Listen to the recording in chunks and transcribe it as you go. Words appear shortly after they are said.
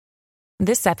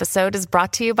This episode is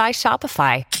brought to you by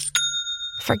Shopify.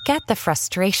 Forget the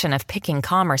frustration of picking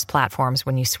commerce platforms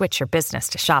when you switch your business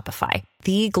to Shopify,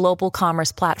 the global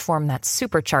commerce platform that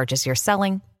supercharges your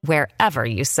selling wherever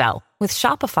you sell. With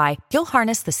Shopify, you'll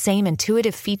harness the same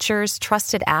intuitive features,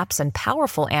 trusted apps, and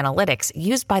powerful analytics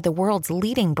used by the world's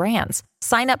leading brands.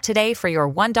 Sign up today for your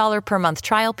 $1 per month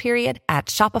trial period at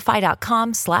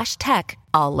shopify.com/tech,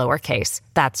 all lowercase.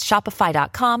 That's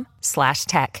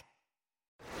shopify.com/tech.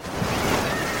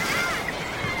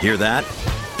 Hear that?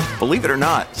 Believe it or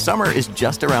not, summer is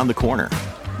just around the corner.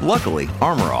 Luckily,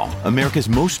 Armor All, America's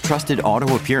most trusted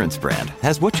auto appearance brand,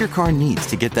 has what your car needs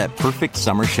to get that perfect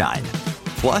summer shine.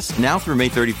 Plus, now through May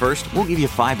 31st, we'll give you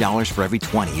 $5 for every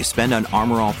 $20 you spend on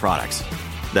Armor All products.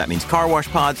 That means car wash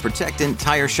pods, protectant,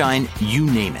 tire shine, you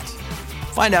name it.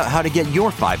 Find out how to get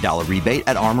your $5 rebate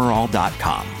at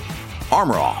armorall.com.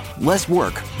 Armor All, less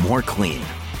work, more clean.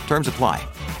 Terms apply.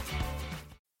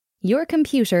 Your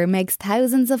computer makes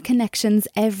thousands of connections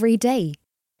every day,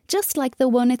 just like the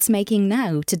one it's making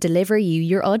now to deliver you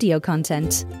your audio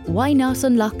content. Why not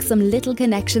unlock some little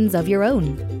connections of your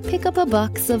own? Pick up a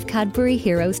box of Cadbury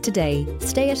Heroes today,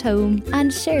 stay at home,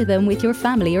 and share them with your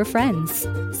family or friends.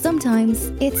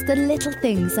 Sometimes it's the little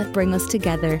things that bring us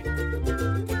together.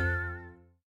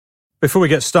 Before we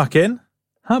get stuck in,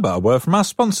 how about a word from our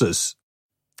sponsors?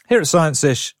 Here at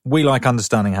Science-ish, we like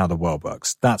understanding how the world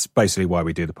works. That's basically why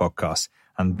we do the podcast.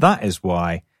 And that is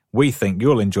why we think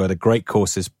you'll enjoy the Great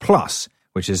Courses Plus,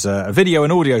 which is a video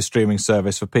and audio streaming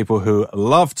service for people who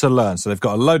love to learn. So they've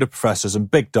got a load of professors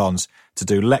and big dons to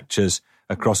do lectures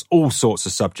across all sorts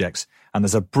of subjects. And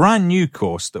there's a brand new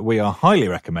course that we are highly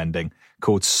recommending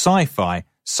called Sci-Fi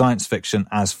Science Fiction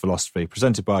as Philosophy,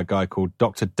 presented by a guy called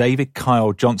Dr. David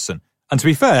Kyle Johnson. And to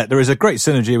be fair, there is a great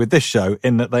synergy with this show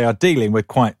in that they are dealing with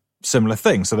quite similar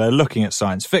things. So they're looking at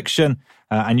science fiction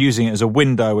and using it as a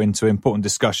window into important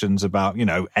discussions about, you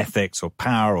know, ethics or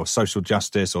power or social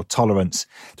justice or tolerance.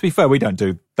 To be fair, we don't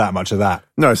do that much of that.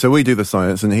 No, so we do the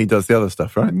science and he does the other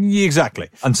stuff, right? Exactly.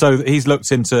 And so he's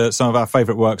looked into some of our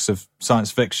favourite works of science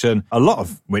fiction, a lot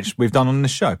of which we've done on this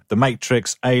show. The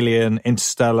Matrix, Alien,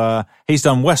 Interstellar. He's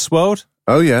done Westworld.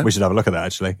 Oh, yeah. We should have a look at that,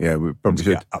 actually. Yeah, we probably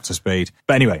should. Get up to speed.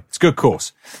 But anyway, it's a good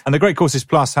course. And the Great Courses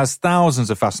Plus has thousands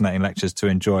of fascinating lectures to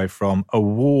enjoy from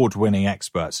award-winning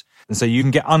experts. And so you can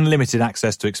get unlimited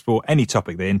access to explore any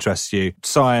topic that interests you.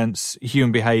 Science,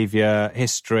 human behaviour,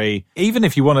 history. Even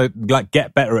if you want to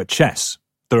get better at chess,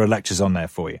 there are lectures on there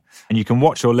for you. And you can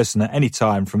watch or listen at any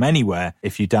time from anywhere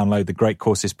if you download the Great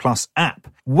Courses Plus app.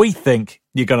 We think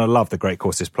you're going to love the Great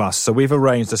Courses Plus, so we've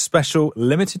arranged a special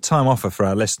limited time offer for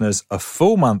our listeners, a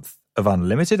full month of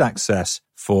unlimited access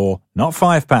for not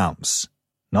 £5,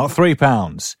 not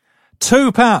 £3,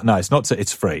 £2. No, it's not.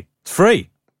 It's free. It's free.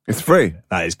 It's free.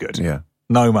 That is good. Yeah.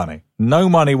 No money. No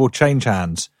money will change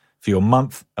hands for your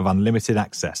month of unlimited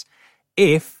access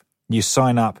if you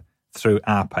sign up through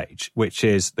our page, which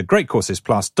is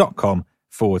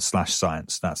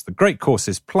thegreatcoursesplus.com/science. That's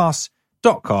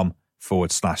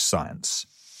thegreatcoursesplus.com/science.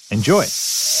 Enjoy.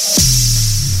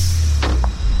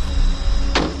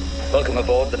 Welcome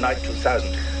aboard the Knight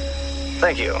 2000.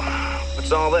 Thank you.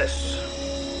 What's all this?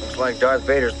 Looks like Darth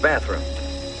Vader's bathroom.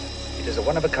 It is a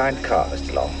one-of-a-kind car,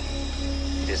 Mr. Long.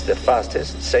 It is the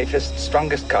fastest, safest,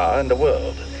 strongest car in the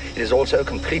world. It is also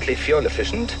completely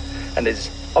fuel-efficient and is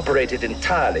operated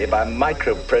entirely by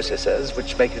microprocessors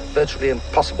which make it virtually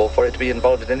impossible for it to be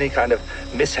involved in any kind of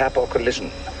mishap or collision.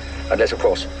 Unless, of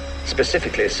course,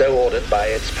 specifically so ordered by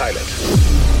its pilot.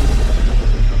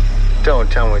 Don't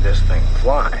tell me this thing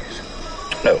flies.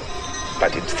 No,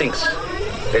 but it thinks.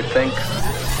 It thinks.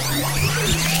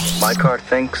 My car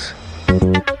thinks.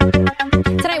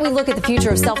 Tonight we look at the future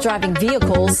of self-driving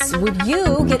vehicles. Would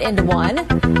you get into one?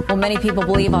 Well, many people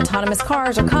believe autonomous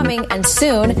cars are coming, and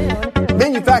soon.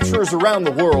 Manufacturers around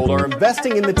the world are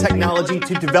investing in the technology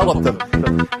to develop them.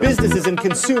 Businesses and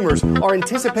consumers are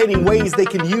anticipating ways they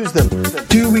can use them.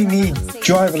 Do we need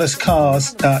driverless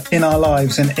cars in our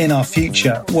lives and in our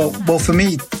future? Well, for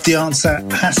me, the answer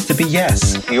has to be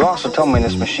yes. You also told me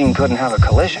this machine couldn't have a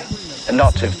collision. And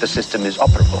not if the system is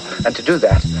operable. And to do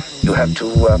that, you have to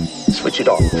switch it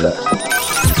on first.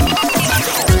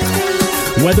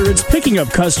 Whether it's picking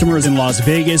up customers in Las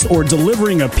Vegas or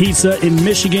delivering a pizza in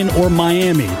Michigan or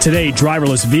Miami, today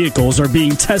driverless vehicles are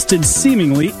being tested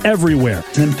seemingly everywhere.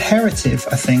 It's an imperative,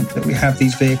 I think, that we have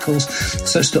these vehicles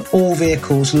such that all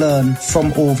vehicles learn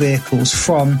from all vehicles,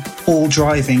 from all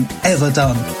driving ever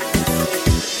done.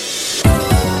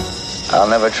 I'll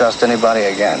never trust anybody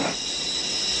again.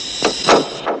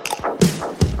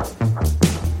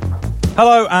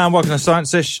 Hello and welcome to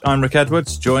Science-ish. I'm Rick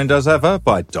Edwards, joined as ever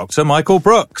by Dr. Michael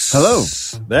Brooks. Hello.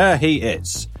 There he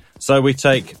is. So we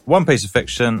take one piece of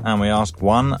fiction and we ask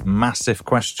one massive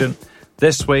question.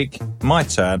 This week, my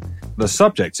turn. The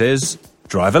subject is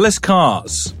driverless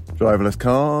cars. Driverless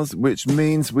cars, which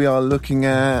means we are looking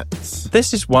at...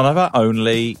 This is one of our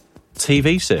only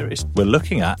TV series. We're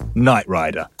looking at Knight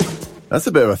Rider. That's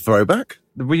a bit of a throwback.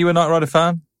 Were you a Knight Rider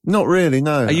fan? Not really,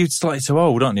 no. Are you slightly too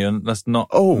old, aren't you? And that's not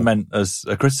meant as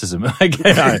a criticism.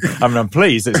 I'm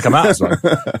pleased it's come out as one.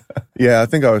 Yeah, I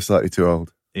think I was slightly too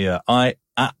old. Yeah, I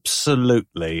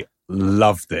absolutely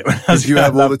loved it. Did you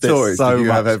have all the toys? So Did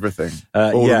you have much. everything?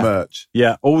 All the merch?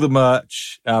 Yeah, all the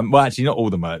merch. Well, actually, not all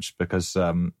the merch because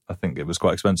I think it was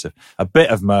quite expensive. A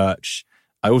bit of merch.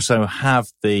 I also have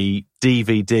the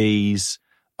DVDs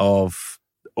of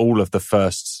all of the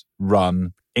first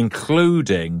run,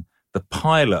 including the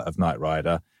pilot of Knight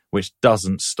Rider, which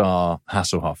doesn't star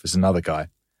Hasselhoff. It's another guy.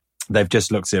 They've just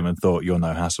looked at him and thought, you're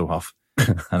no Hasselhoff.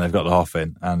 And they've got the Hoff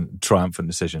in, and triumphant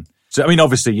decision. So, I mean,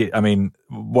 obviously,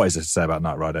 what is there to say about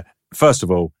Knight Rider? First of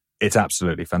all, it's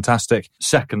absolutely fantastic.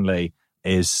 Secondly,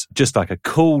 is just like a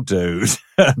cool dude,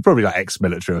 probably like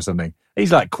ex-military or something.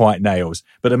 He's like quite nails.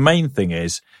 But the main thing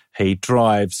is he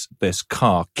drives this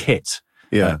car, KITT,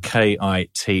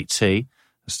 KITT.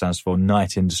 Stands for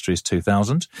Knight Industries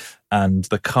 2000, and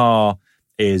the car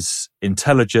is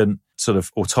intelligent, sort of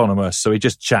autonomous, so he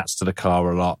just chats to the car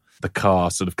a lot. The car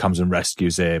sort of comes and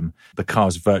rescues him. The car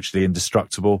is virtually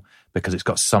indestructible because it's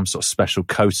got some sort of special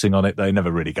coating on it they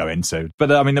never really go into.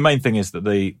 But I mean, the main thing is that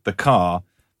the car,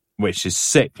 which is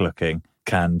sick looking,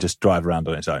 can just drive around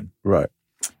on its own. Right.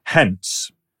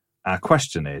 Hence, our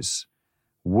question is,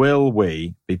 will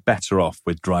we be better off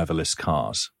with driverless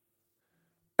cars?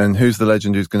 And who's the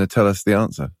legend who's going to tell us the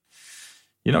answer?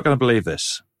 You're not going to believe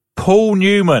this. Paul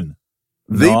Newman.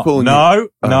 Paul Newman?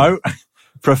 No.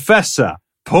 Professor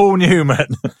Paul Newman,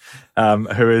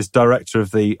 who is director of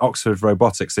the Oxford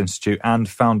Robotics Institute and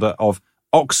founder of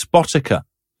Oxbotica.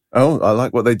 Oh, I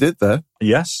like what they did there.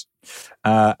 Yes.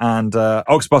 And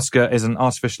Oxbotica is an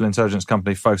artificial intelligence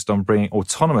company focused on bringing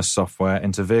autonomous software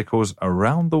into vehicles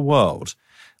around the world.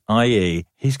 I.e.,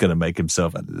 he's going to make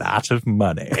himself a lot of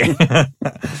money.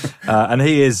 And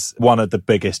he is one of the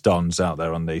biggest dons out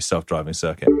there on the self-driving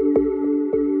circuit.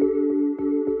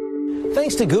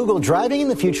 Thanks to Google, driving in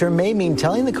the future may mean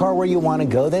telling the car where you want to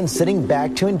go, then sitting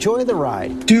back to enjoy the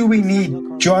ride. Do we need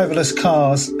driverless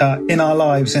cars in our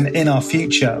lives and in our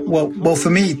future? Well, for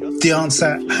me, the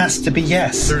answer has to be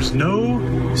yes. There's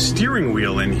no steering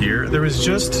wheel in here. There is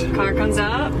just... Car comes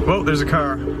up. Oh, there's a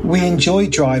car. We enjoy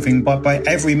driving, but by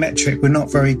every metric, we're not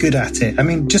very good at it. I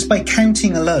mean, just by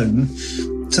counting alone,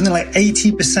 something like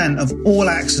 80% of all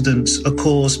accidents are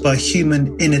caused by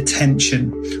human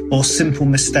inattention or simple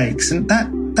mistakes. And that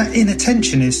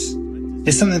inattention is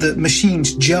something that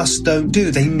machines just don't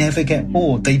do. They never get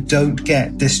bored. They don't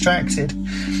get distracted.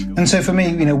 And so for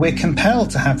me, we're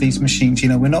compelled to have these machines.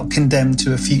 We're not condemned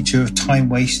to a future of time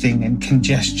wasting and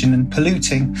congestion and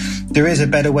polluting. There is a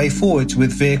better way forward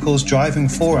with vehicles driving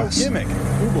for us. Gimmick.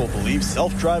 Google believes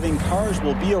self-driving cars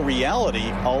will be a reality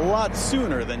a lot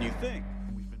sooner than you think.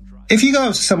 If you go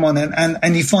up to someone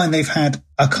and you find they've had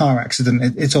a car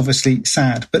accident, it's obviously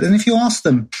sad. But then if you ask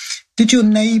them, did your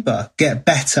neighbour get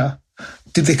better?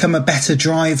 Did they become a better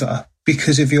driver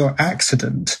because of your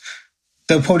accident?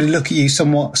 They'll probably look at you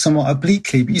somewhat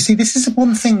obliquely. But you see, this is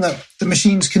one thing that the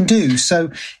machines can do. So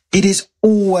it is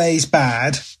always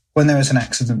bad when there is an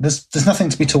accident. There's nothing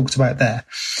to be talked about there.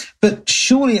 But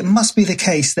surely it must be the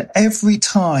case that every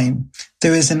time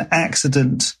there is an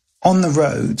accident on the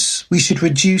roads, we should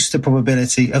reduce the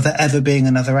probability of there ever being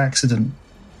another accident.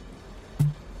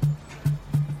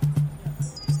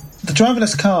 The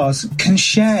driverless cars can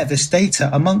share this data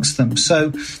amongst them.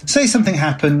 So say something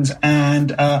happens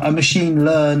and a machine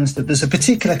learns that there's a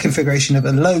particular configuration of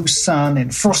a low sun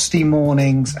in frosty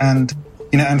mornings and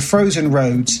frozen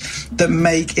roads that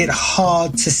make it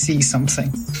hard to see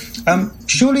something.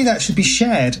 Surely that should be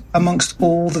shared amongst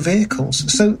all the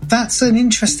vehicles. So that's an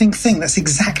interesting thing. That's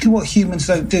exactly what humans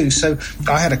don't do. So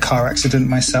I had a car accident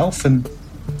myself and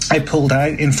I pulled out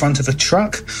in front of a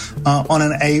truck on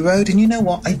an A road. And you know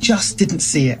what? I just didn't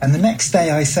see it. And the next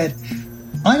day I said,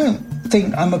 I don't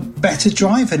think I'm a better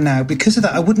driver now because of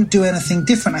that. I wouldn't do anything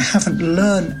different. I haven't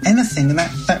learned anything. And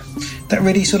that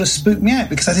really sort of spooked me out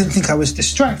because I didn't think I was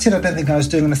distracted. I don't think I was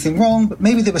doing anything wrong, but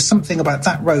maybe there was something about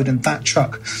that road and that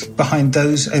truck behind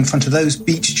those, in front of those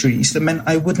beech trees that meant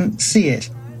I wouldn't see it.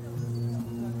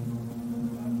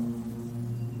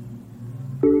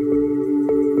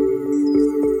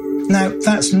 Now,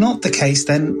 that's not the case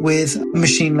then with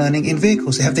machine learning in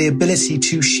vehicles. They have the ability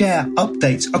to share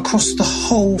updates across the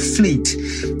whole fleet.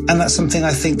 And that's something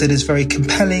I think that is very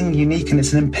compelling, unique, and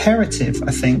it's an imperative,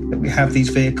 I think, that we have these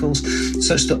vehicles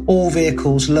such that all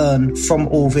vehicles learn from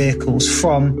all vehicles,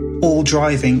 from all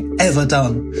driving ever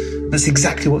done. That's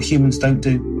exactly what humans don't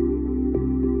do.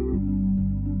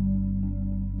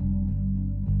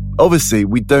 Obviously,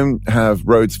 we don't have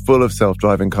roads full of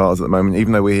self-driving cars at the moment,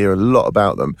 even though we hear a lot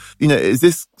about them. Is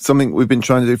this something we've been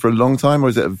trying to do for a long time, or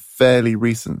is it a fairly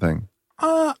recent thing?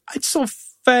 It's sort of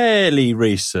fairly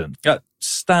recent. At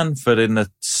Stanford in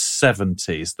the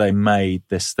 70s, they made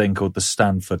this thing called the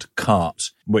Stanford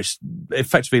Cart, which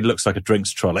effectively looks like a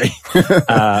drinks trolley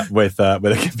with a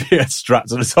computer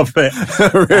strapped on the top of it.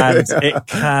 Really? And it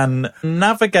can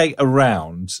navigate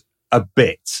around a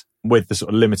bit with the sort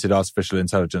of limited artificial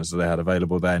intelligence that they had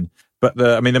available then. But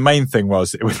the main thing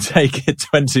was it would take it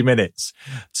 20 minutes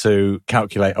to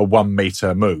calculate a 1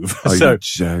 meter move. You're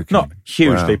joking. Not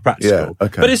hugely practical, Yeah,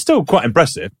 okay. but it's still quite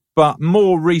impressive. But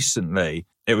more recently,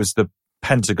 it was the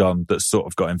Pentagon that sort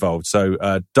of got involved. So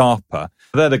DARPA,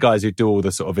 they're the guys who do all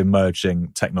the sort of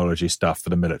emerging technology stuff for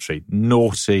the military.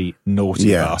 Naughty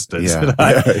bastards.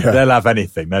 They'll have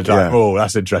anything. They're like, oh,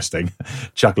 that's interesting.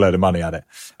 Chuck a load of money at it.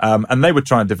 And they would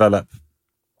try and develop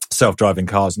self-driving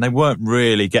cars, and they weren't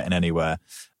really getting anywhere.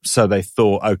 So they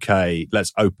thought, okay,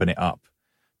 let's open it up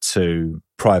to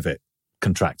private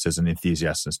contractors and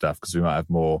enthusiasts and stuff, because we might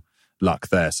have more luck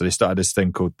there. So they started this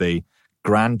thing called the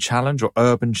Grand Challenge or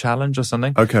Urban Challenge or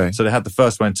something. Okay. So they had the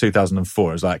first one in 2004.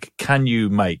 It was like, can you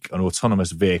make an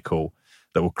autonomous vehicle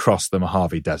that will cross the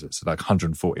Mojave Desert, so like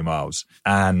 140 miles?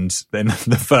 And then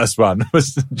the first one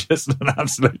was just an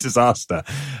absolute disaster.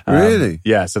 Really?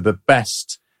 Yeah. So the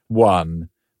best one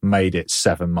made it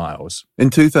 7 miles. In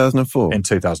 2004? In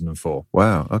 2004.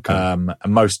 Wow, okay. And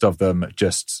most of them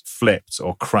just flipped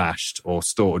or crashed or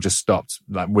just stopped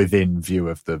like within view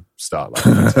of the start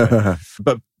line.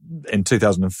 But in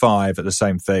 2005, at the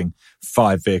same thing,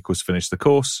 5 vehicles finished the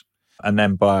course. And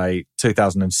then by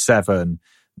 2007,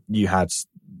 you had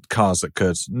cars that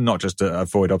could not just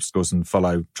avoid obstacles and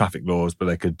follow traffic laws, but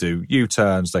they could do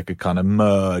U-turns, they could kind of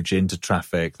merge into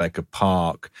traffic, they could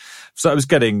park. So it was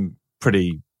getting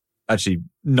actually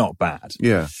not bad.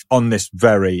 Yeah. On this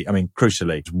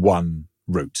crucially, one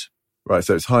route. Right,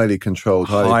 so it's highly controlled,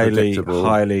 highly predictable.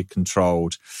 Highly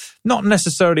controlled. Not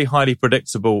necessarily highly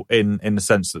predictable in the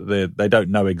sense that they don't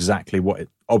know exactly what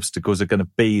obstacles are going to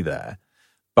be there,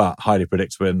 but highly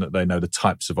predictable in that they know the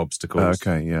types of obstacles.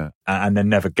 Okay, yeah. And they're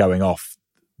never going off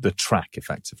the track,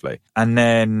 effectively. And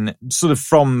then sort of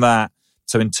from that,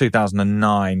 so in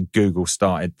 2009, Google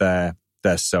started their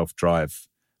self-drive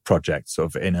project sort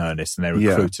of in earnest, and they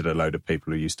recruited a load of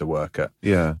people who used to work at,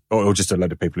 or just a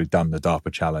load of people who'd done the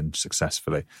DARPA challenge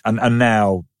successfully. And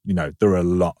now, there are a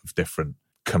lot of different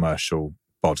commercial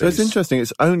bodies. It's interesting.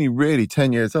 It's only really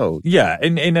 10 years old. Yeah,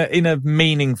 in a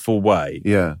meaningful way.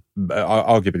 Yeah.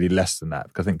 Arguably less than that,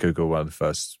 because I think Google were one of the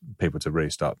first people to really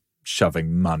start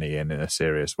shoving money in a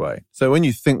serious way. So when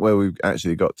you think where we've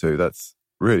actually got to, that's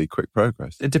really quick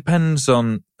progress. It depends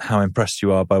on how impressed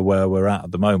you are by where we're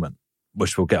at the moment,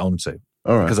 which we'll get on to.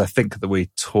 All right. Because I think that we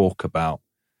talk about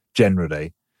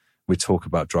driverless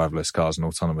cars and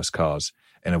autonomous cars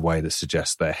in a way that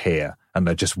suggests they're here and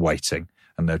they're just waiting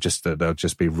and they'll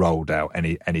just be rolled out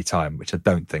any time, which I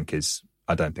don't think is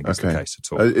the case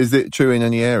at all. Is it true in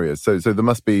any areas? So there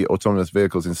must be autonomous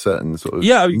vehicles in certain sort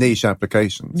of niche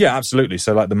applications. Yeah, absolutely.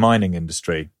 So like the mining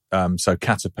industry. So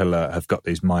Caterpillar have got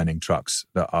these mining trucks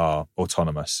that are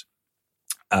autonomous.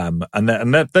 And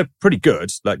they're pretty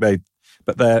good.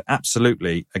 But they're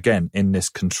absolutely, again, in this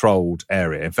controlled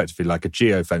area, effectively like a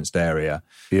geo-fenced area.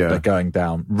 Yeah. They're going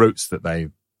down routes that they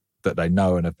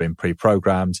know and have been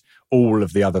pre-programmed. All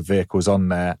of the other vehicles on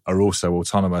there are also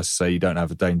autonomous, so you don't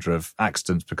have a danger of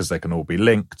accidents because they can all be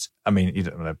linked. I mean, you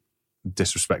don't want to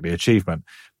disrespect the achievement,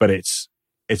 but it's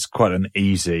quite an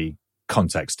easy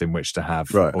context in which to have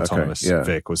autonomous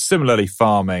vehicles. Similarly,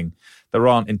 farming, there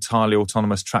aren't entirely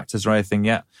autonomous tractors or anything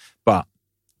yet, but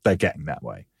they're getting that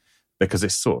way. Because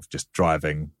it's sort of just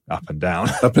driving up and down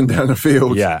a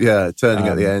field, turning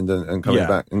at the end and coming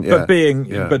back,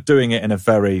 but doing it in a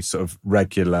very sort of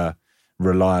regular,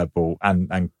 reliable,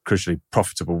 and crucially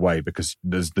profitable way, because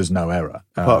there's no error.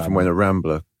 Apart from when a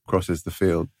Rambler crosses the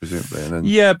field, presumably, and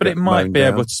then but it might be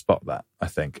able to spot that. I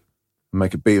think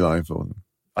make a beeline for them.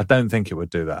 I don't think it would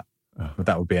do that. But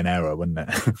that would be an error, wouldn't it?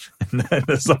 in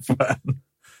the software.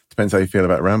 Depends how you feel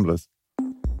about Ramblers.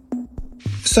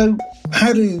 So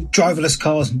how do driverless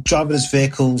cars and driverless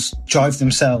vehicles drive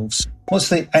themselves? What's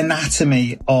the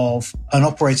anatomy of an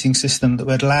operating system that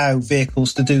would allow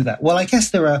vehicles to do that? Well, I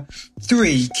guess there are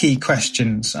three key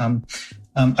questions. I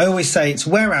always say it's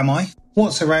where am I,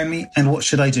 what's around me, and what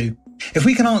should I do? If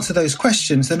we can answer those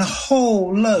questions, then a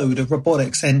whole load of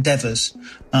robotics endeavours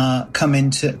come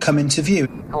into view.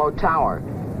 Hello, Tower.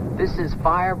 This is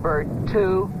Firebird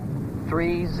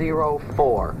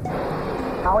 2304.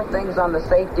 How are things on the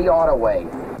safety autoway?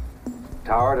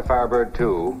 Tower to Firebird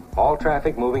 2. All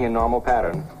traffic moving in normal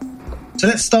pattern. So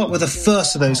let's start with the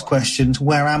first of those questions,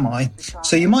 where am I?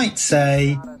 So you might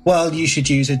say, well, you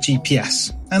should use a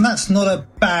GPS. And that's not a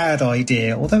bad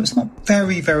idea, although it's not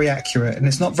very, very accurate and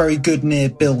it's not very good near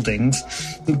buildings.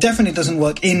 It definitely doesn't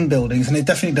work in buildings and it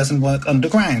definitely doesn't work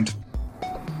underground.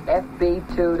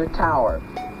 FB2 to Tower.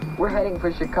 We're heading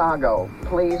for Chicago.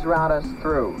 Please route us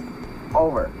through.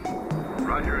 Over.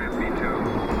 Roger, FB2.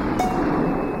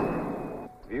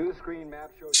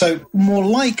 So more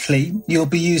likely, you'll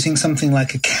be using something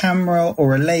like a camera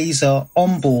or a laser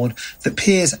on board that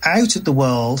peers out at the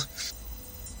world.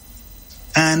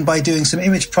 And by doing some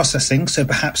image processing, so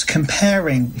perhaps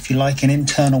comparing, if you like, an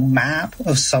internal map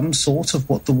of some sort of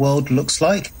what the world looks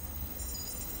like.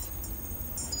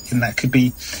 And that could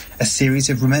be a series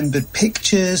of remembered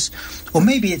pictures, or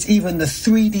maybe it's even the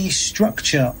 3D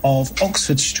structure of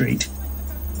Oxford Street.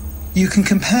 You can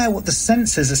compare what the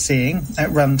sensors are seeing at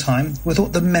runtime with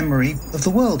what the memory of the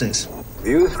world is.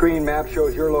 View screen map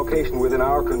shows your location within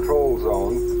our control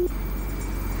zone.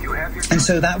 And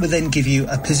so that would then give you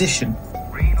a position.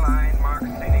 Green line marks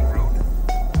scenic route.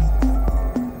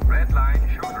 Red line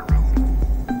shorter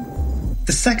route.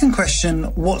 The second question,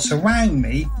 what's around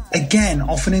me, again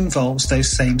often involves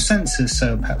those same sensors.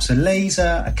 So perhaps a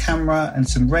laser, a camera, and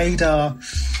some radar.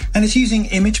 And it's using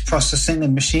image processing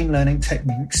and machine learning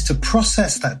techniques to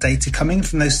process that data coming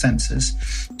from those sensors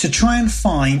to try and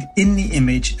find in the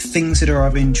image things that are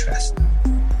of interest.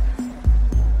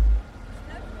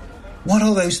 What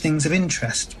are those things of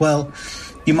interest? Well,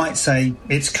 you might say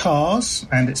it's cars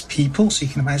and it's people. So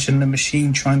you can imagine the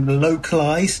machine trying to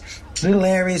localize little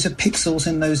areas of pixels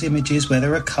in those images where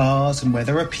there are cars and where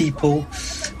there are people.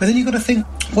 But then you've got to think,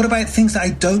 what about things that I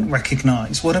don't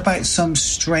recognize? What about some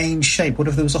strange shape? What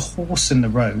if there was a horse in the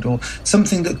road or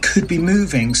something that could be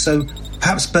moving? So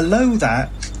perhaps below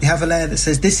that, you have a layer that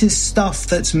says this is stuff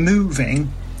that's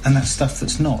moving and that's stuff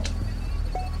that's not.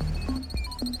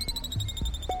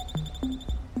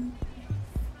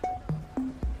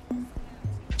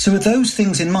 So with those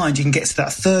things in mind, you can get to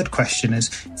that third question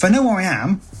is, if I know where I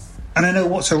am and I know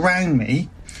what's around me,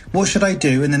 what should I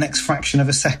do in the next fraction of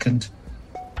a second?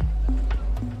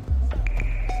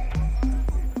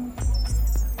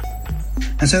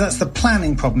 And so that's the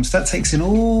planning problem. So that takes in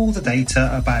all the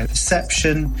data about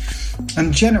perception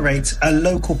and generates a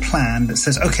local plan that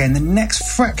says, okay, in the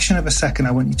next fraction of a second,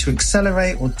 I want you to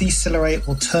accelerate or decelerate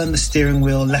or turn the steering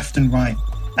wheel left and right.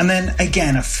 And then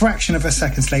again, a fraction of a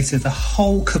second later, the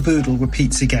whole caboodle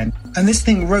repeats again. And this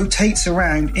thing rotates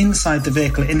around inside the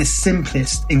vehicle in the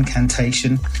simplest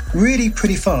incantation, really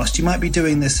pretty fast. You might be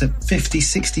doing this at 50,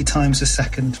 60 times a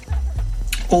second.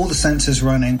 All the sensors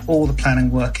running, all the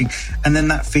planning working, and then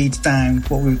that feeds down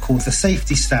what we would call the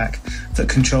safety stack that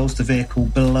controls the vehicle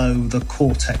below the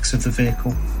cortex of the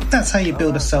vehicle. That's how you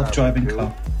build a self-driving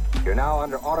car. You're now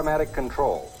under automatic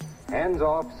control.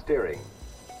 Hands-off steering.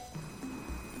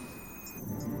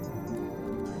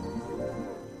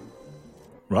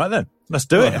 Right then, let's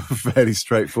do it. Fairly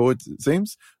straightforward, it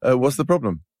seems. What's the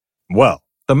problem? Well,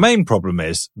 the main problem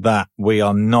is that we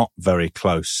are not very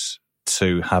close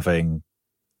to having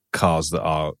cars that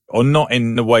are, or not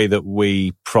in the way that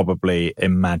we probably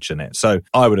imagine it. So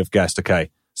I would have guessed,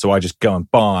 okay, so I just go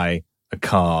and buy a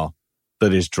car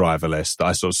that is driverless, that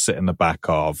I sort of sit in the back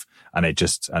of, and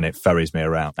it ferries me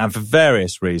around. And for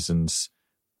various reasons,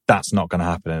 that's not going to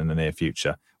happen in the near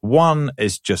future. One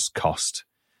is just cost.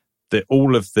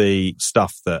 All of the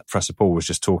stuff that Professor Paul was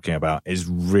just talking about is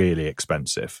really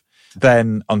expensive.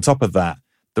 Then on top of that,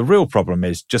 the real problem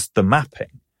is just the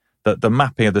mapping, the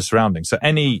mapping of the surroundings. So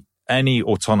any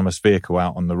autonomous vehicle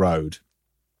out on the road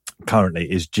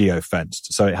currently is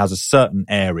geo-fenced. So it has a certain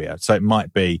area. So it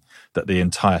might be that the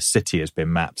entire city has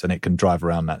been mapped and it can drive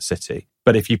around that city.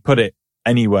 But if you put it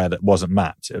anywhere that wasn't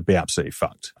mapped, it would be absolutely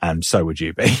fucked. And so would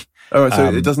you be. Oh, right, so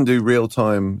it doesn't do real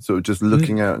time, sort of just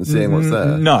looking out and seeing what's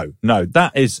there? No,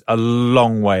 that is a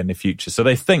long way in the future. So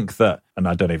they think that, and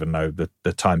I don't even know the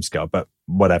timescale, but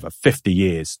whatever, 50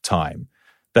 years time,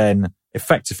 then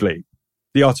effectively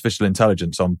the artificial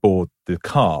intelligence on board the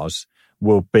cars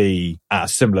will be at a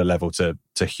similar level to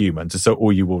to humans. And so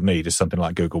all you will need is something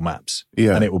like Google Maps.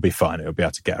 Yeah. And it will be fine. It will be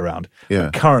able to get around. Yeah.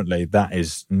 But currently, that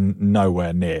is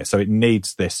nowhere near. So it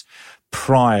needs this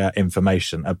prior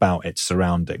information about its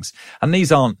surroundings. And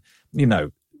these aren't,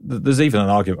 there's even an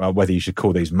argument about whether you should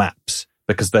call these maps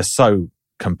because they're so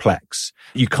complex.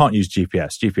 You can't use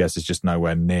GPS. GPS is just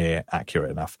nowhere near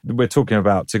accurate enough. We're talking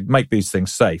about, to make these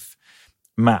things safe,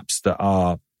 maps that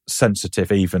are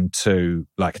sensitive even to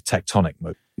like a tectonic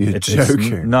move. You're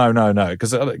joking. No.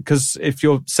 Because if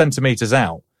you're centimetres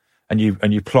out and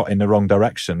you plot in the wrong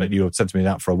direction, that you're centimetres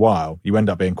out for a while, you end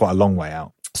up being quite a long way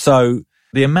out. So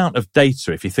the amount of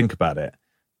data, if you think about it,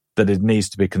 that it needs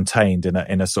to be contained in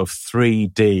a sort of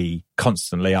 3D,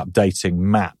 constantly updating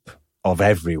map of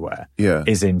everywhere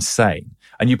is insane.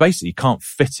 And you basically can't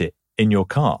fit it in your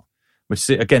car, which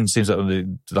again seems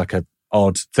like an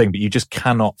odd thing, but you just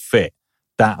cannot fit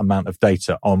that amount of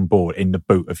data on board in the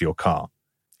boot of your car.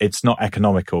 It's not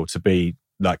economical to be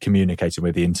like communicating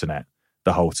with the internet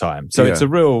the whole time. So it's a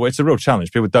real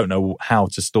challenge. People don't know how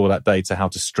to store that data, how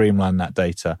to streamline that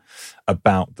data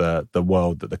about the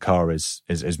world that the car is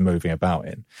moving about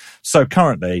in. So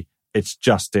currently, it's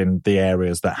just in the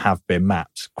areas that have been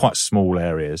mapped, quite small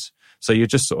areas. So you're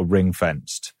just sort of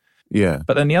ring-fenced. Yeah.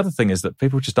 But then the other thing is that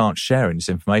people just aren't sharing this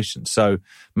information. So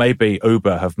maybe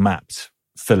Uber have mapped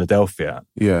Philadelphia.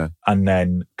 Yeah. And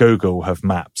then Google have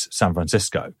mapped San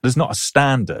Francisco. There's not a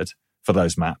standard for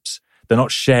those maps. They're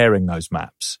not sharing those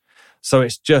maps. So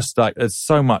it's just like there's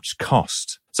so much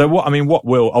cost. So what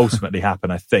will ultimately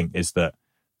happen, I think, is that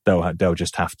they'll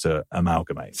just have to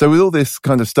amalgamate. So with all this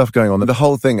kind of stuff going on, the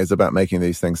whole thing is about making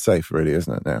these things safe, really,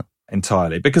 isn't it now?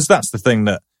 Entirely. Because that's the thing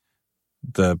that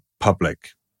the public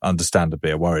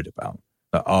understandably are worried about.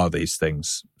 That are these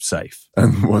things safe?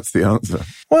 And what's the answer?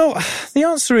 Well, the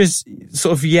answer is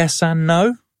sort of yes and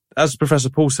no. As Professor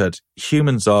Paul said,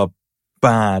 humans are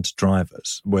bad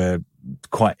drivers. We're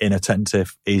quite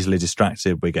inattentive, easily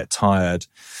distracted, we get tired.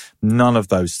 None of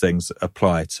those things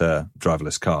apply to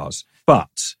driverless cars.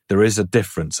 But there is a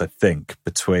difference, I think,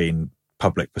 between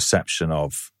public perception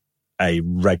of a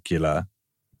regular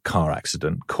car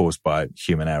accident caused by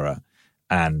human error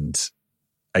and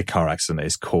a car accident that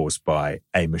is caused by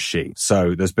a machine.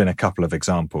 So there's been a couple of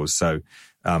examples. So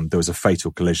there was a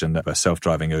fatal collision that a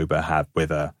self-driving Uber had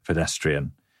with a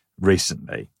pedestrian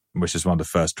recently, which is one of the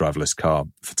first driverless car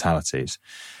fatalities.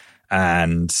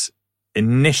 And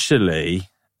initially,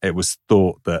 it was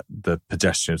thought that the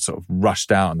pedestrian sort of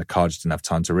rushed out and the car just didn't have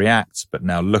time to react. But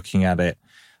now looking at it,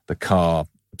 the car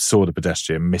saw the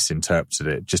pedestrian, misinterpreted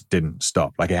it, just didn't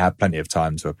stop. Like it had plenty of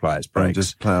time to apply its brakes. And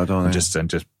just ploughed on. And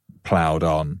just ploughed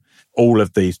on. All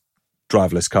of these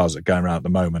driverless cars that are going around at the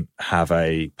moment have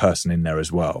a person in there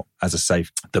as well. As a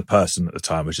safe, the person at the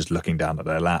time was just looking down at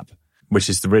their lap, which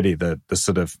is really the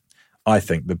sort of, I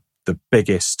think, the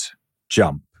biggest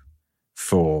jump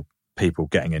for people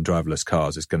getting in driverless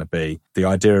cars is going to be the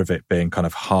idea of it being kind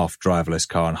of half driverless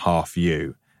car and half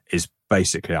you is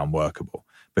basically unworkable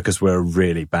because we're a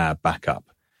really bad backup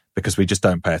because we just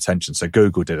don't pay attention. So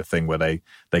Google did a thing where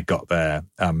they got their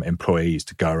employees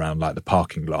to go around like the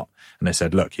parking lot and they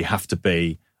said, look, you have to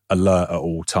be alert at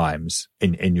all times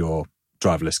in your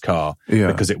driverless car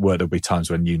because there'll be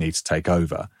times when you need to take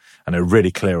over. And they're really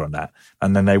clear on that.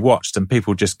 And then they watched and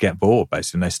people just get bored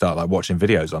basically and they start like watching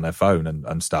videos on their phone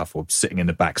and stuff or sitting in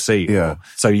the back seat. Yeah.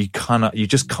 So you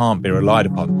just can't be relied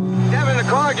upon. Devin, the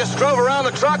car just drove around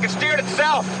the truck and steered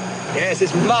itself. Yes,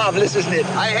 it's marvelous, isn't it?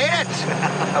 I hate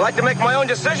it. I like to make my own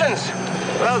decisions.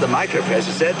 Well, the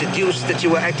microprocessor deduced that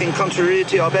you were acting contrary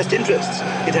to your best interests.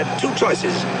 It had two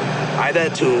choices. Either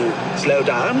to slow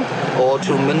down or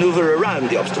to maneuver around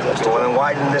the obstacles. Well, then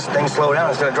why didn't this thing slow down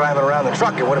instead of driving around the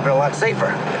truck? It would have been a lot safer.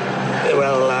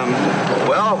 Well,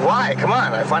 why? Come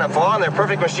on, I find a flaw in their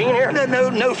perfect machine here.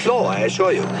 No flaw, I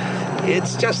assure you.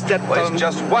 It's just that... Well, it's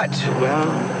just what?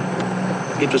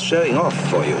 Well, it was showing off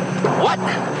for you. What?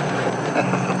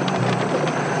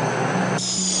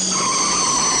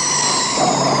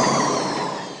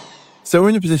 So we're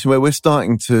in a position where we're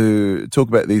starting to talk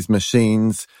about these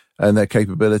machines and their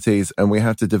capabilities, and we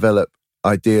have to develop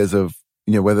ideas of,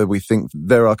 whether we think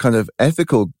there are kind of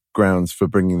ethical grounds for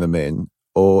bringing them in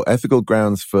or ethical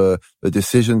grounds for the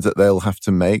decisions that they'll have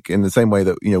to make in the same way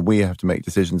that, we have to make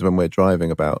decisions when we're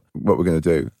driving about what we're going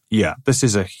to do. Yeah, this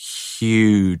is a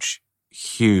huge,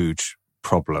 huge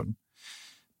problem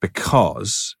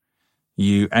because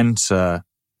you enter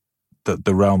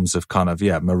the realms of kind of,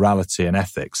 morality and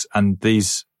ethics. And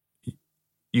these,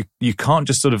 you can't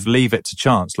just sort of leave it to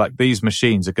chance. Like these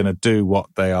machines are going to do what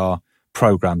they are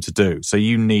programmed to do. So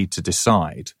you need to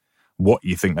decide what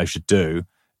you think they should do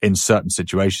in certain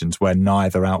situations where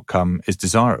neither outcome is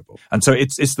desirable. And so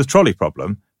it's the trolley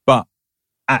problem, but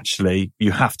actually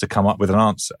you have to come up with an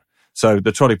answer. So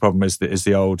the trolley problem is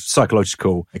the old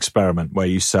psychological experiment where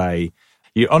you say,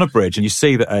 you're on a bridge and you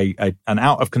see that an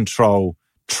out of control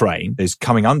train is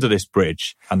coming under this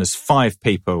bridge, and there's 5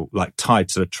 people like tied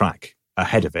to the track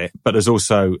ahead of it, but there's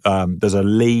also there's a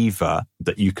lever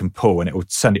that you can pull and it will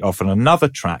send it off on another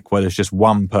track where there's just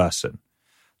one person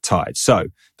tied. So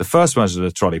the first version of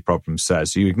the trolley problem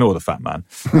says, you ignore the fat man.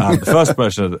 The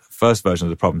first version of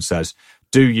the problem says,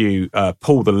 do you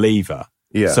pull the lever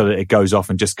so that it goes off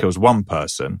and just kills one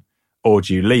person, or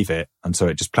do you leave it and so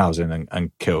it just plows in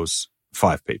and kills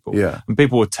 5 people? Yeah. And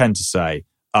people would tend to say,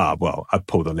 well, I'd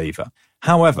pull the lever.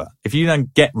 However, if you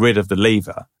then get rid of the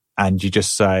lever and you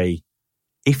just say,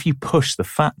 if you push the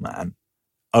fat man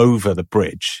over the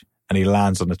bridge and he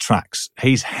lands on the tracks,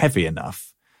 he's heavy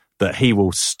enough that he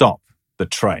will stop the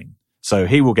train. So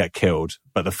he will get killed,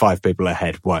 but the 5 people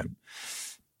ahead won't.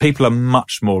 People are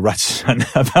much more reticent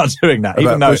about doing that.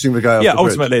 About pushing the guy off the bridge.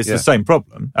 Ultimately it's the same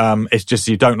problem. It's just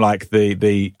you don't like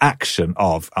the action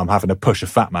of I'm having to push a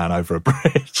fat man over a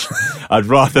bridge. I'd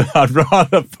rather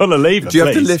pull a lever. Do you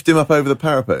have to lift him up over the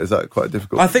parapet? Is that quite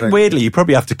difficult? I think weirdly you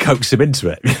probably have to coax him into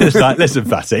it. It's like, listen,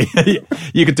 fatty,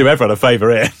 you could do everyone a favour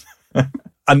here.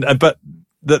 But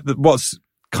what's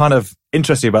kind of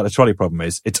interesting about the trolley problem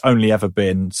is it's only ever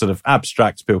been sort of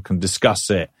abstract. People can discuss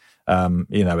it.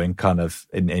 In kind of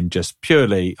in just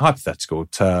purely hypothetical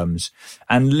terms,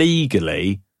 and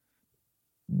legally,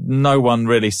 no one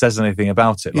really says anything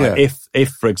about it. Like if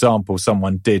for example,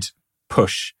 someone did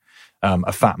push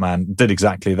a fat man, did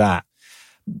exactly that,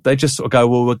 they just sort of go,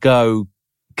 well, we'll go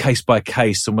case by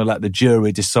case, and we'll let the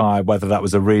jury decide whether that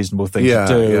was a reasonable thing to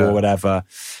do or whatever.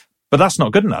 But that's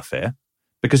not good enough here,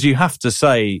 because you have to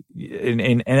say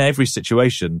in every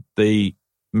situation, the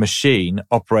machine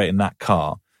operating that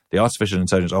car, the artificial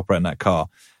intelligence operating that car,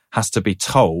 has to be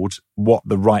told what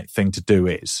the right thing to do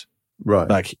is. Right.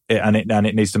 Like, and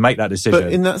it needs to make that decision.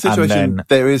 But in that situation,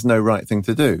 there is no right thing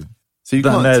to do. So you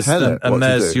can't tell it what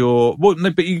to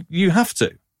do. But you have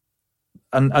to.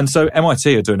 And so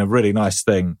MIT are doing a really nice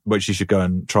thing, which you should go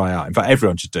and try out. In fact,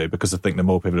 everyone should do, because I think the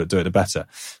more people that do it, the better.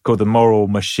 Called the Moral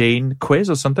Machine Quiz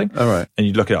or something. All right. And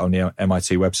you look at it on the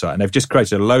MIT website, and they've just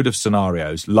created a load of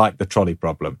scenarios like the trolley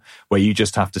problem, where you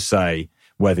just have to say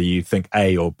whether you think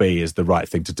A or B is the right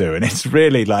thing to do. And it's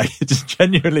really like, it's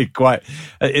genuinely quite,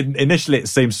 initially it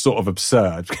seems sort of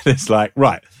absurd. It's like,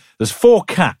 right, there's 4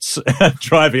 cats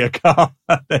driving a car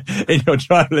in your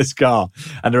driverless car,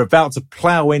 and they're about to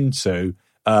plow into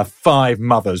 5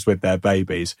 mothers with their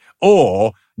babies.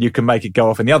 Or you can make it go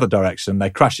off in the other direction.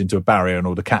 They crash into a barrier and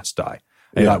all the cats die.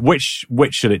 And you're like,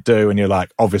 which should it do? And you're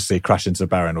like, obviously crash into the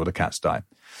barrier and all the cats die.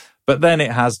 But then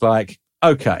it has like,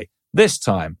 okay, this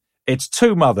time it's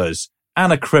 2 mothers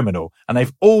and a criminal, and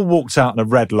they've all walked out in a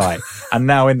red light. And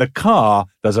now in the car,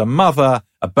 there's a mother,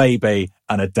 a baby,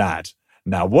 and a dad.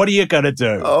 Now, what are you going to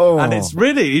do? Oh. And it's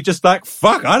really just like,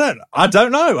 fuck, I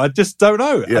don't know. I just don't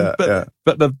know.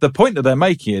 But the point that they're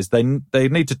making is they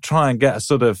need to try and get a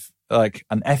sort of like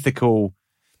an ethical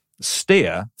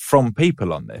steer from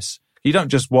people on this. You don't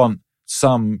just want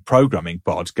some programming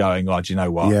bod going, oh, do you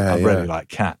know what? I really like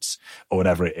cats, or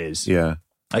whatever it is. Yeah.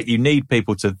 Like, you need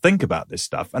people to think about this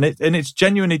stuff, and it's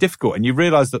genuinely difficult. And you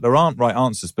realise that there aren't right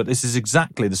answers, but this is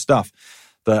exactly the stuff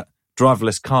that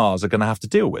driverless cars are going to have to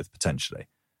deal with potentially.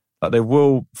 Like, they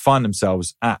will find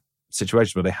themselves at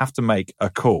situations where they have to make a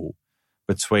call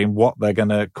between what they're going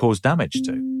to cause damage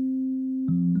to.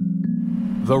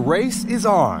 The race is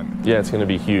on. Yeah, it's going to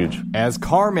be huge. As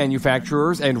car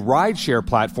manufacturers and rideshare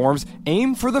platforms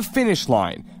aim for the finish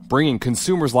line, bringing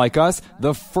consumers like us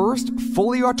the first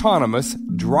fully autonomous,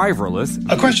 driverless...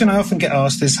 A question I often get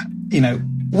asked is,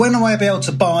 when will I be able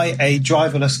to buy a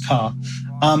driverless car?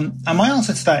 And my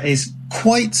answer to that is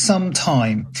quite some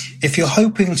time. If you're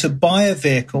hoping to buy a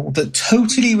vehicle that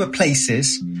totally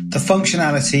replaces the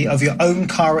functionality of your own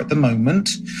car at the moment,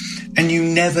 and you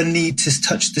never need to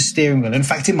touch the steering wheel. In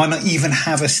fact, it might not even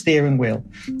have a steering wheel.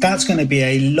 That's going to be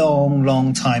a long,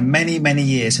 long time, many, many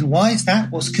years. And why is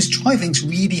that? Well, because driving's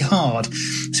really hard.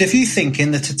 So if you think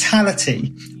in the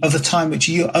totality of the time which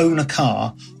you own a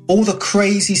car, all the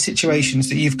crazy situations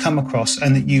that you've come across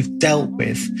and that you've dealt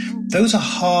with, those are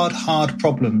hard, hard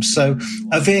problems. So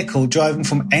a vehicle driving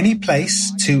from any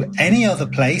place to any other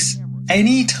place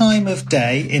any time of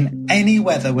day, in any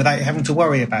weather, without having to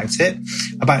worry about it,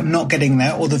 about not getting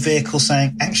there, or the vehicle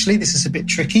saying, actually, this is a bit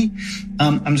tricky.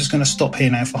 I'm just going to stop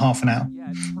here now for half an hour.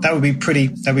 That would be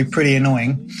pretty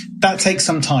annoying. That takes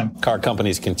some time. Car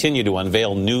companies continue to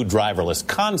unveil new driverless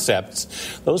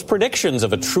concepts. Those predictions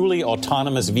of a truly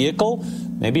autonomous vehicle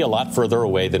may be a lot further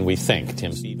away than we think.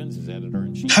 Tim Stevens is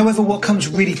editor-in-chief. However, what comes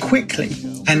really quickly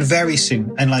and very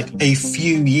soon, and like a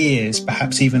few years,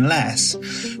 perhaps even less,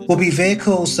 will be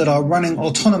vehicles that are running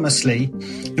autonomously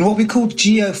in what we call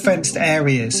geo-fenced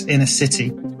areas in a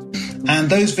city.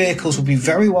 And those vehicles will be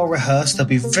very well rehearsed. They'll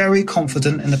be very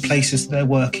confident in the places that they're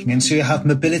working in. So you have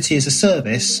mobility as a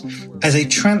service, as a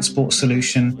transport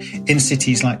solution in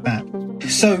cities like that.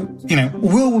 So,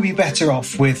 will we be better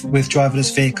off with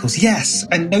driverless vehicles? Yes.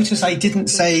 And notice I didn't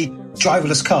say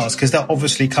driverless cars, because they're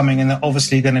obviously coming and they're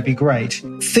obviously going to be great.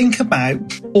 Think about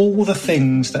all the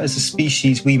things that as a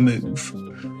species we move.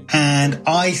 And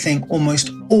I think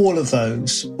almost all of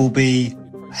those will be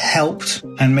helped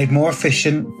and made more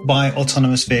efficient by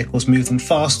autonomous vehicles. Move them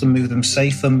faster, move them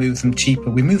safer, move them cheaper.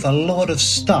 We move a lot of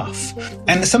stuff,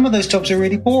 and some of those jobs are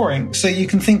really boring. So you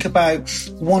can think about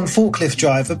one forklift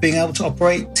driver being able to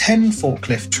operate 10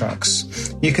 forklift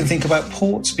trucks. You can think about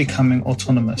ports becoming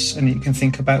autonomous, and you can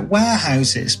think about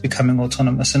warehouses becoming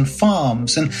autonomous, and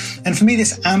farms. And for me,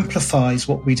 this amplifies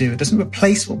what we do. It doesn't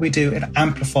replace what we do, it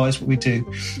amplifies what we do.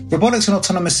 Robotics and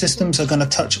autonomous systems are going to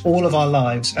touch all of our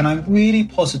lives, and I'm really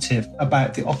positive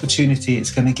about the opportunity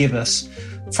it's going to give us,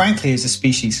 frankly, as a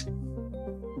species.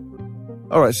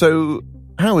 All right, so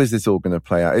how is this all going to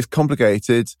play out? It's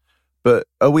complicated, but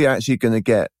are we actually going to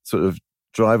get sort of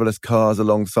driverless cars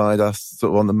alongside us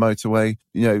sort of on the motorway?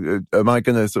 Am I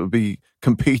going to sort of be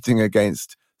competing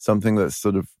against something that's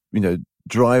sort of,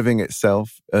 driving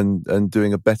itself and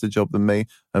doing a better job than me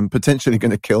and potentially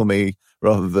going to kill me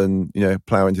rather than,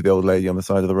 plow into the old lady on the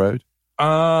side of the road?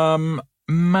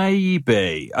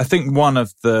 Maybe. I think one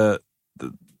of there's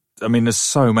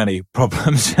so many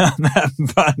problems,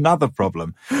 but another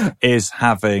problem is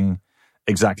having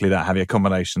exactly that, having a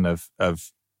combination of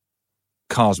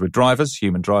cars with drivers,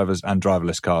 human drivers, and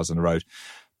driverless cars on the road.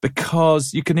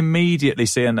 Because you can immediately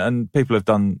see, and people have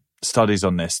done studies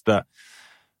on this, that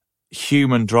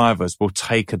human drivers will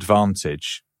take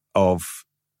advantage of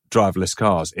driverless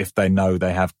cars if they know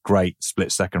they have great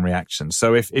split-second reactions.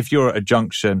 So if you're at a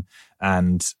junction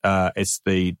and it's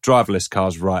the driverless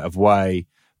car's right of way,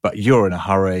 but you're in a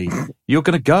hurry, you're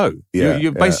going to go. Yeah,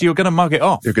 you're going to mug it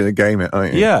off. You're going to game it,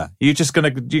 aren't you? Yeah, you're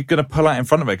going to pull out in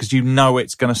front of it because you know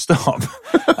it's going to stop.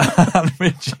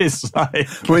 Which is like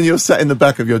when you're sat in the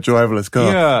back of your driverless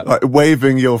car, like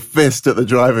waving your fist at the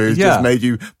driver who's just made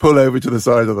you pull over to the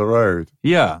side of the road.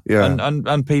 Yeah.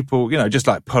 And people, just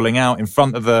like pulling out in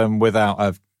front of them without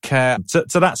a care.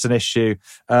 So that's an issue.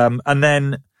 And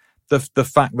then the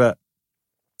fact that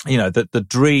the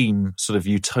dream sort of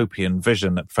utopian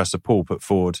vision that Professor Paul put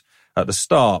forward at the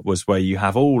start was where you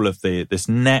have all of this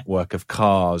network of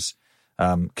cars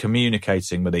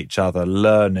communicating with each other,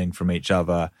 learning from each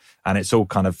other, and it's all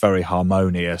kind of very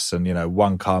harmonious. And,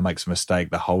 one car makes a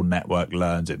mistake, the whole network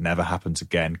learns, it never happens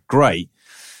again. Great.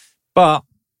 But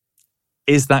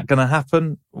is that going to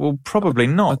happen? Well, probably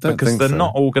not, because they're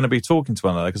not all going to be talking to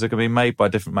one another, because they're going to be made by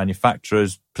different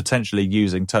manufacturers, potentially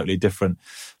using totally different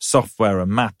software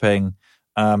and mapping.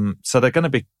 So they're going to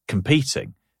be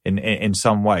competing in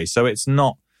some way. So it's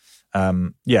not,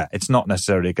 it's not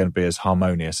necessarily going to be as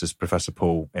harmonious as Professor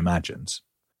Paul imagines.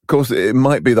 Of course, it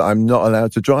might be that I'm not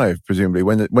allowed to drive, presumably,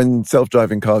 when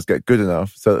self-driving cars get good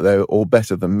enough so that they're all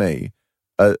better than me.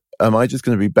 Am I just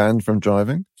going to be banned from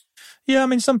driving? Yeah,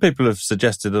 some people have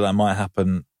suggested that might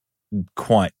happen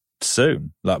quite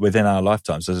soon, like within our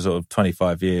lifetimes. So sort of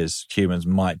 25 years, humans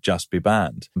might just be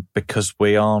banned because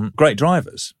we aren't great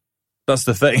drivers. That's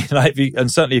the thing.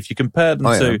 And certainly if you compare them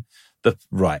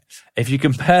if you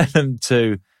compare them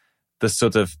to the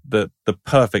sort of the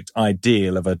perfect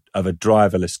ideal of a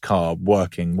driverless car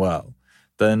working well,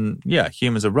 then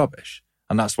humans are rubbish.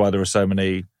 And that's why there are so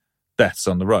many deaths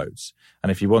on the roads.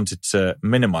 And if you wanted to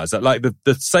minimize that, like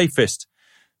the safest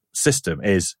system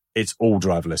is it's all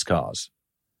driverless cars.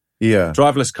 Yeah.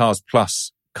 Driverless cars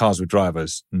plus cars with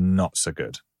drivers, not so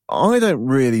good. I don't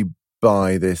really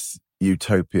buy this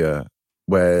utopia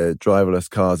where driverless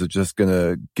cars are just going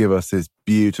to give us this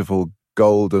beautiful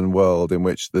golden world in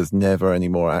which there's never any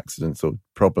more accidents or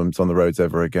problems on the roads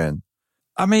ever again.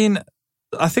 I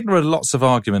think there are lots of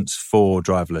arguments for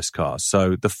driverless cars.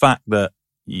 So the fact that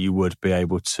you would be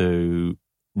able to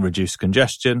reduce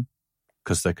congestion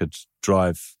because they could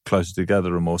drive closer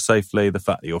together and more safely. The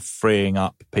fact that you're freeing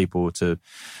up people to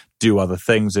do other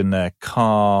things in their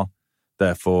car,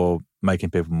 therefore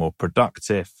making people more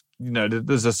productive.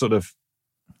 There's a sort of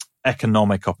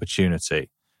economic opportunity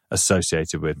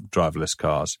associated with driverless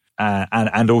cars.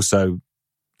 And also,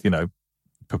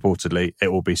 purportedly,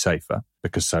 it will be safer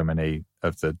because so many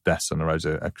of the deaths on the roads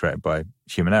are created by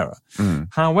human error.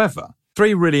 However,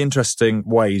 3 really interesting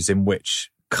ways in which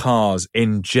cars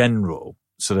in general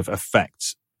sort of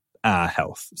affect our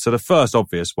health. So the first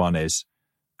obvious one is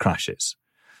crashes.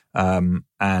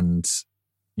 And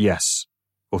yes,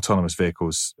 autonomous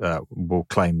vehicles will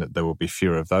claim that there will be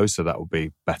fewer of those, so that will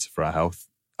be better for our health.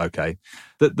 Okay.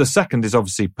 The second is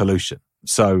obviously pollution.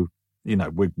 So,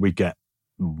 we get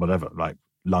whatever, like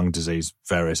lung disease,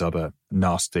 various other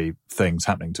nasty things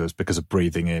happening to us because of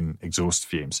breathing in exhaust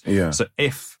fumes. Yeah. So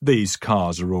if these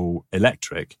cars are all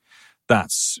electric, that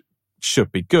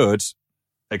should be good,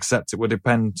 except it would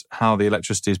depend how the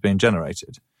electricity is being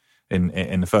generated in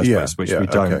the first place, which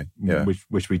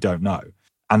we don't know.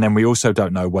 And then we also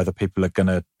don't know whether people are going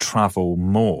to travel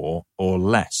more or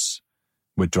less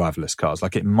with driverless cars.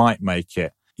 Like, it might make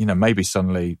it, maybe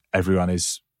suddenly everyone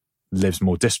lives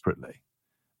more disparately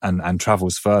and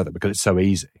travels further because it's so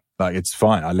easy. Like, it's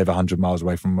fine. I live 100 miles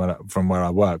away from where I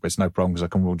work, but it's no problem because I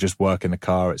can just work in the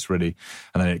car. It's really,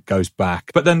 and then it goes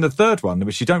back. But then the third one,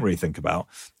 which you don't really think about,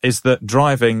 is that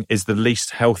driving is the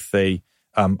least healthy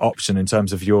option in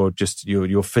terms of your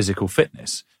physical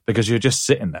fitness, because you're just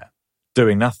sitting there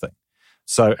doing nothing.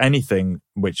 So anything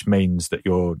which means that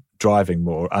you're driving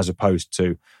more as opposed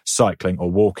to cycling or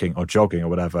walking or jogging or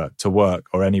whatever to work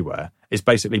or anywhere is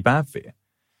basically bad for you.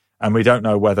 And we don't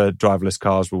know whether driverless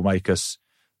cars will make us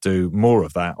do more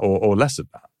of that or less of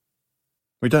that.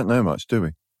 We don't know much, do we?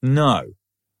 No,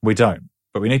 we don't.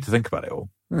 But we need to think about it all.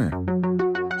 When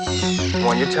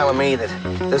you're telling me that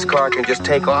this car can just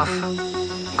take off,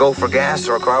 go for gas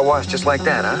or a car wash just like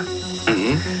that, huh?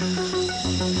 Mm-hmm.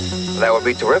 That would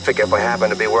be terrific if I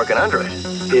happened to be working under it.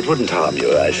 It wouldn't harm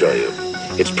you, I assure you.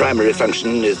 Its primary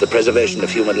function is the preservation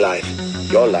of human life.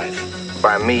 Your life.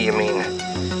 By me, you mean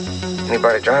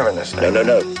anybody driving this thing?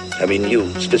 No. I mean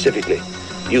you, specifically.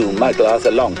 You, Michael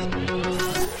Arthur Long.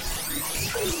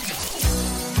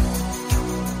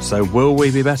 So will we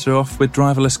be better off with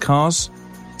driverless cars?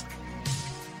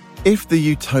 If the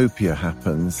utopia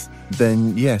happens,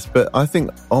 then yes. But I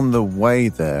think on the way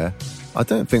there, I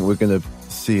don't think we're going to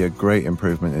see a great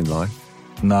improvement in life.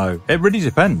 No, it really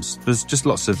depends. There's just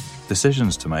lots of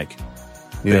decisions to make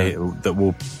that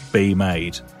will be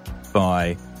made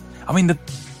by... I mean,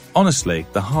 honestly,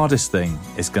 the hardest thing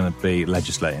is going to be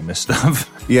legislating this stuff.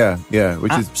 Yeah,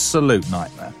 which is absolute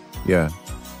nightmare. Yeah,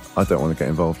 I don't want to get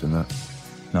involved in that.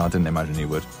 No, I didn't imagine you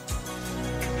would.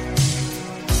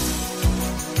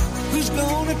 Who's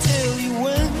gonna tell you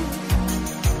when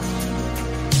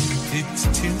it's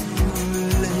too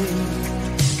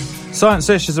late?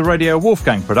 Science-ish is a Radio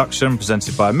Wolfgang production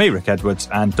presented by me, Rick Edwards,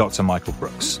 and Dr. Michael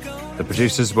Brooks. The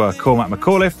producers were Cormac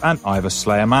McAuliffe and Ivor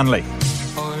Slayer-Manley.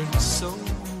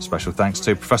 Special thanks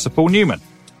to Professor Paul Newman.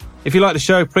 If you like the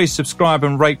show, please subscribe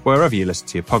and rate wherever you listen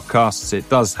to your podcasts. It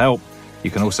does help. You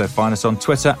can also find us on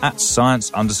Twitter at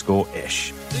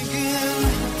 @science_ish.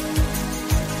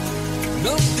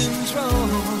 Nothing's wrong.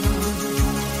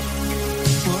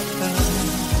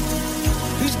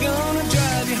 Who's gonna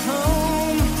drive you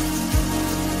home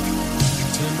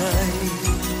tonight?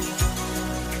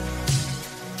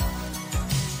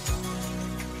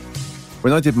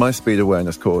 When I did my speed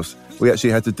awareness course, we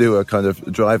actually had to do a kind of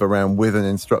drive around with an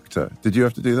instructor. Did you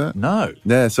have to do that? No.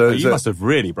 Yeah, so you must have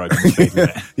really broken the speed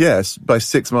limit. Yes, by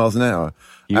 6 miles an hour.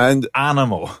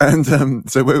 Animal. And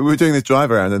so we were doing this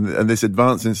drive around, and this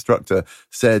advanced instructor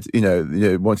said,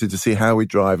 wanted to see how we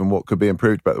drive and what could be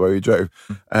improved about the way we drove.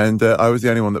 And I was the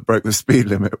only one that broke the speed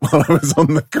limit while I was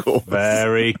on the course.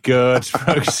 Very good,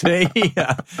 Rosie.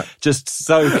 Just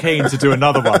so keen to do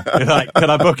another one. You're like, can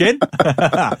I book in?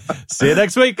 See you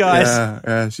next week, guys.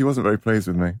 Yeah, she wasn't very pleased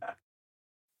with me.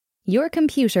 Your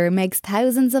computer makes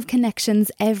thousands of connections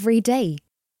every day.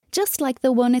 Just like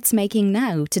the one it's making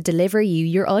now to deliver you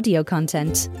your audio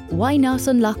content. Why not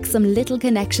unlock some little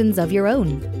connections of your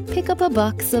own? Pick up a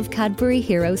box of Cadbury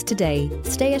Heroes today,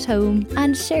 stay at home,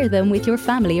 and share them with your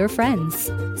family or friends.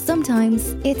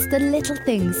 Sometimes it's the little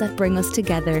things that bring us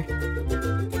together.